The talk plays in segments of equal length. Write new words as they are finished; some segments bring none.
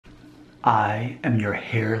I am your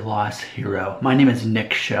hair loss hero. My name is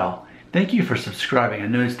Nick Shell. Thank you for subscribing. I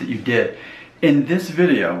noticed that you did. In this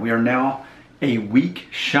video, we are now a week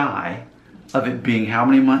shy of it being how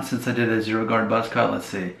many months since I did a zero guard buzz cut? Let's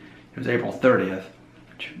see. It was April 30th.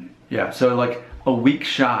 Yeah, so like a week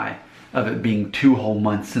shy of it being 2 whole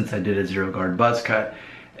months since I did a zero guard buzz cut.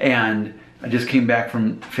 And I just came back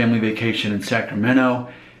from family vacation in Sacramento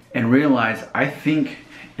and realized I think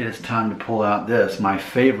it is time to pull out this, my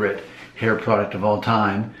favorite hair product of all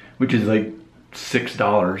time, which is like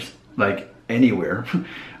 $6, like anywhere.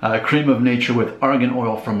 Cream of Nature with argan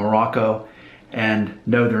oil from Morocco. And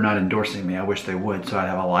no, they're not endorsing me. I wish they would, so I'd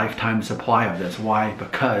have a lifetime supply of this. Why?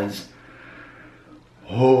 Because,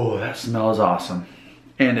 oh, that smells awesome.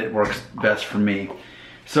 And it works best for me.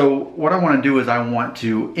 So what I want to do is I want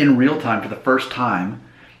to, in real time, for the first time,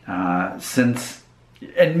 since,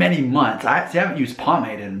 in many months, I haven't used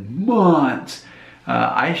pomade in months.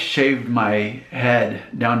 I shaved my head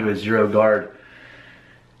down to a zero guard.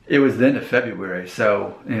 It was the end of February,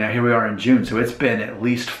 so here we are in June, so it's been at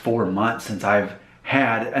least 4 months since I've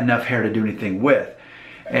had enough hair to do anything with.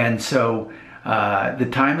 And so the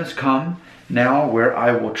time has come now where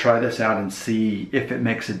I will try this out and see if it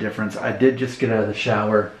makes a difference. I did just get out of the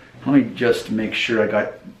shower. Let me just make sure I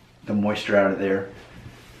got the moisture out of there.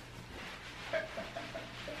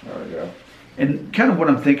 There we go. And kind of what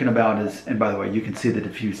I'm thinking about is, and by the way, you can see the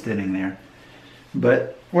diffuse thinning there.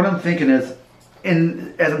 But what I'm thinking is,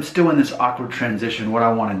 as I'm still in this awkward transition, what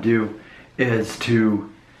I want to do is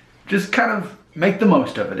to just kind of make the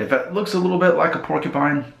most of it. If it looks a little bit like a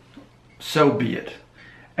porcupine, so be it.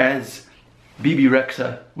 As BB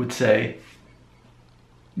Rexa would say,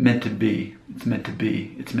 meant to be, it's meant to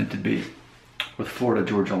be, it's meant to be, with Florida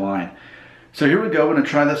Georgia line. So here we go. I'm going to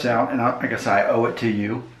try this out, and I guess I owe it to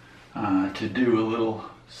you to do a little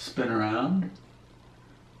spin around.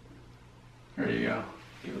 There you go.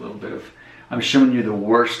 Give a little bit of, I'm showing you the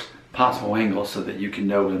worst possible angle so that you can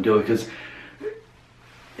know what I'm doing, because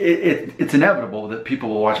it's inevitable that people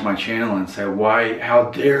will watch my channel and say, why,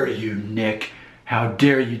 how dare you, Nick? How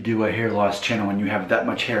dare you do a hair loss channel when you have that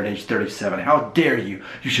much hair at age 37? How dare you?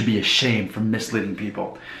 You should be ashamed for misleading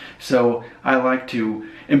people. So I like to,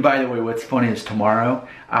 and by the way, what's funny is tomorrow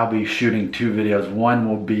I'll be shooting 2 videos. One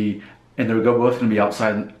will be, and they're both going to be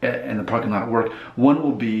outside in the parking lot at work. One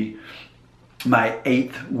will be my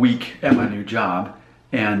 8th week at my new job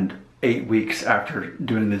and 8 weeks after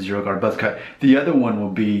doing the zero guard buzz cut. The other one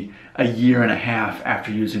will be a 1.5 years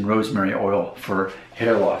after using rosemary oil for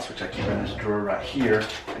hair loss, which I keep in this drawer right here.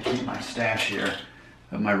 I keep my stash here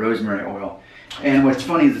of my rosemary oil. And what's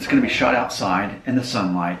funny is it's going to be shot outside in the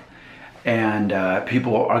sunlight, and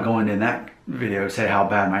people are going in that video to say how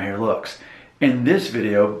bad my hair looks. In this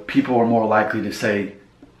video, people are more likely to say,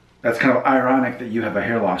 that's kind of ironic that you have a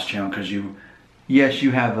hair loss channel, because yes,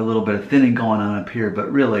 you have a little bit of thinning going on up here,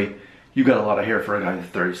 but really, you got a lot of hair for a guy who's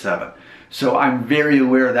 37. So I'm very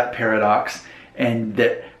aware of that paradox, and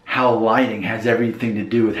that how lighting has everything to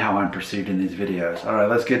do with how I'm perceived in these videos. All right,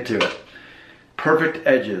 let's get to it. Perfect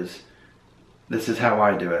edges. This is how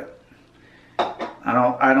I do it.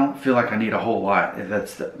 I don't feel like I need a whole lot. If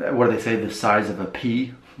that's what do they say, the size of a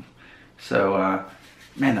pea. So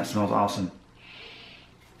man, that smells awesome.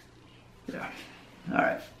 Yeah. All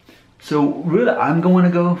right. So really, I'm going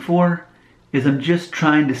to go for is I'm just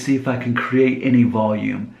trying to see if I can create any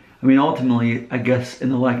volume. I mean, ultimately, I guess in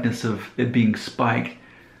the likeness of it being spiked,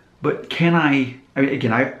 but can I mean,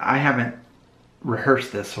 again, I haven't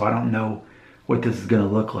rehearsed this, so I don't know what this is going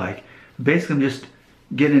to look like. Basically, I'm just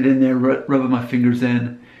getting it in there, rubbing my fingers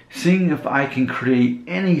in, seeing if I can create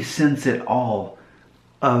any sense at all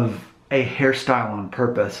of a hairstyle on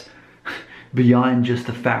purpose beyond just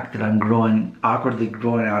the fact that I'm awkwardly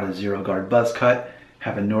growing out a zero guard buzz cut,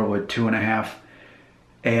 have a Norwood 2.5,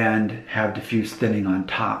 and have diffuse thinning on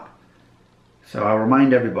top. So I'll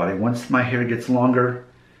remind everybody, once my hair gets longer,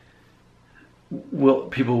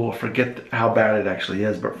 people will forget how bad it actually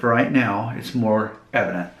is, but for right now, it's more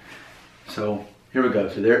evident. So here we go.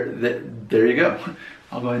 So there you go.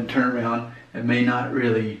 I'll go ahead and turn around. It may not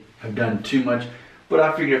really have done too much, but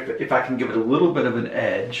I figure if I can give it a little bit of an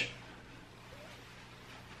edge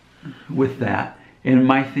with that. And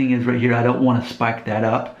my thing is right here, I don't want to spike that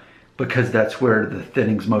up, because that's where the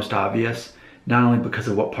thinning's most obvious. Not only because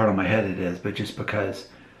of what part of my head it is, but just because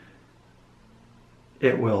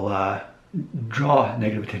it will draw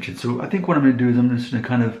negative attention. So I think what I'm going to do is I'm just going to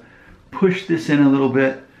kind of push this in a little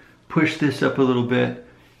bit, push this up a little bit,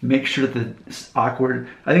 make sure that the awkward,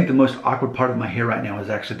 I think the most awkward part of my hair right now is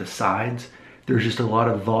actually the sides. There's just a lot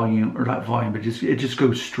of volume, or not volume, but it just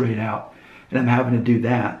goes straight out. And I'm having to do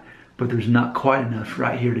that. but there's not quite enough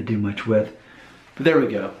right here to do much with. But there we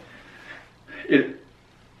go.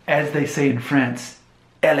 As they say in France,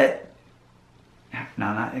 elle est,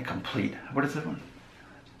 no, not incomplete. What is that one?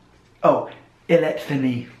 Oh, elle est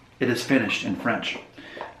finie. It is finished in French.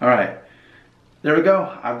 All right, there we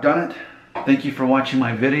go. I've done it. Thank you for watching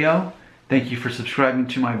my video. Thank you for subscribing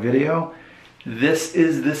to my video. This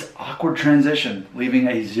is this awkward transition, leaving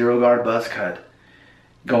a zero guard buzz cut,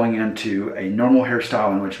 going into a normal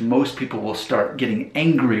hairstyle in which most people will start getting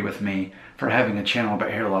angry with me for having a channel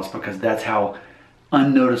about hair loss, because that's how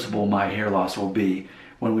unnoticeable my hair loss will be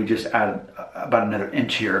when we just add about another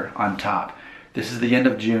inch here on top. This is the end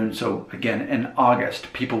of June, so again, in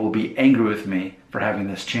August, people will be angry with me for having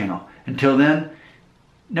this channel. Until then,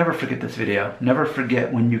 never forget this video. Never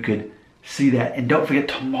forget when you could see that. And don't forget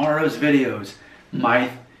tomorrow's videos.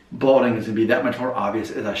 My balding is gonna be that much more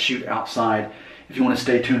obvious as I shoot outside. If you want to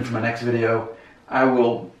stay tuned for my next video, I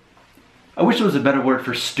wish there was a better word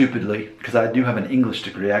for stupidly, because I do have an English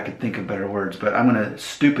degree. I could think of better words, but I'm gonna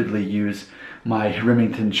stupidly use my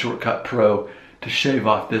Remington Shortcut Pro to shave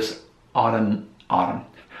off this awesome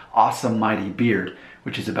mighty beard,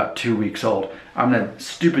 which is about 2 weeks old. I'm gonna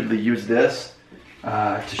stupidly use this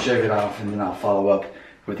to shave it off, and then I'll follow up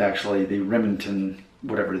with actually the Remington,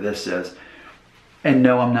 whatever this is. And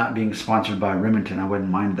no, I'm not being sponsored by Remington. I wouldn't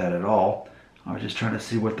mind that at all. I was just trying to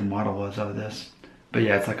see what the model was of this. But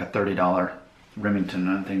yeah, it's like a $30 Remington,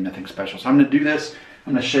 nothing special. So I'm gonna do this.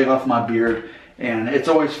 I'm gonna shave off my beard, and it's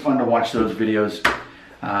always fun to watch those videos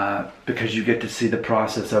because you get to see the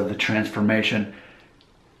process of the transformation.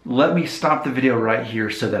 Let me stop the video right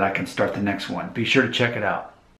here so that I can start the next one. Be sure to check it out.